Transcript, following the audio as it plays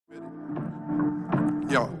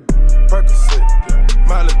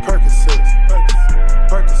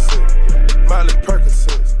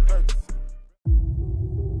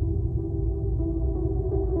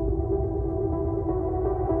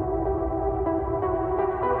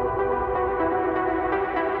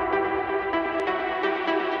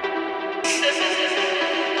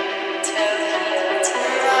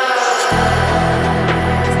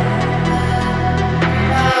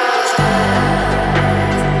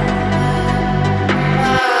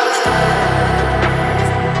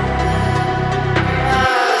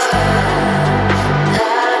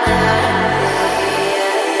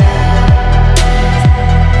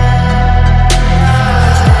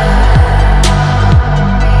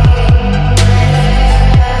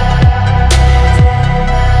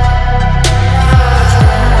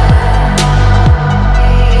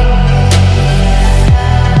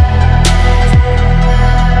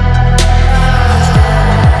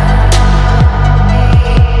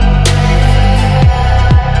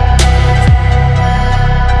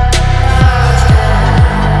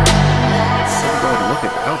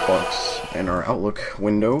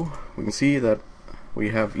window, we can see that we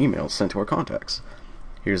have emails sent to our contacts.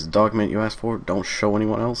 Here's the document you asked for. Don't show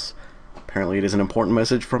anyone else. Apparently it is an important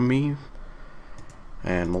message from me.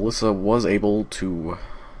 And Melissa was able to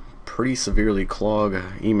pretty severely clog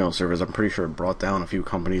email servers. I'm pretty sure it brought down a few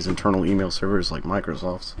companies' internal email servers like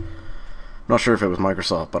Microsoft's. I'm not sure if it was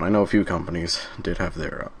Microsoft, but I know a few companies did have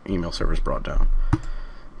their email servers brought down.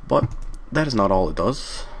 But that is not all it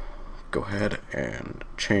does. Go ahead and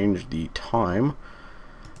change the time.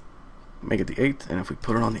 Make it the 8th, and if we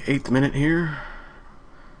put it on the 8th minute here,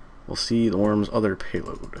 we'll see the worm's other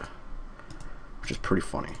payload, which is pretty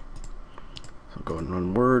funny. So go ahead and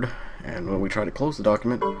run Word, and when we try to close the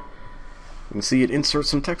document, you can see it inserts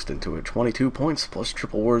some text into it. 22 points plus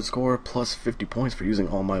triple word score plus 50 points for using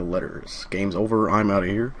all my letters. Game's over, I'm out of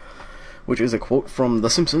here. Which is a quote from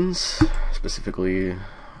The Simpsons, specifically, I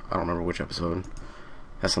don't remember which episode.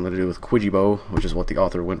 Has something to do with Quidgibo, which is what the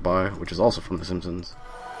author went by, which is also from The Simpsons.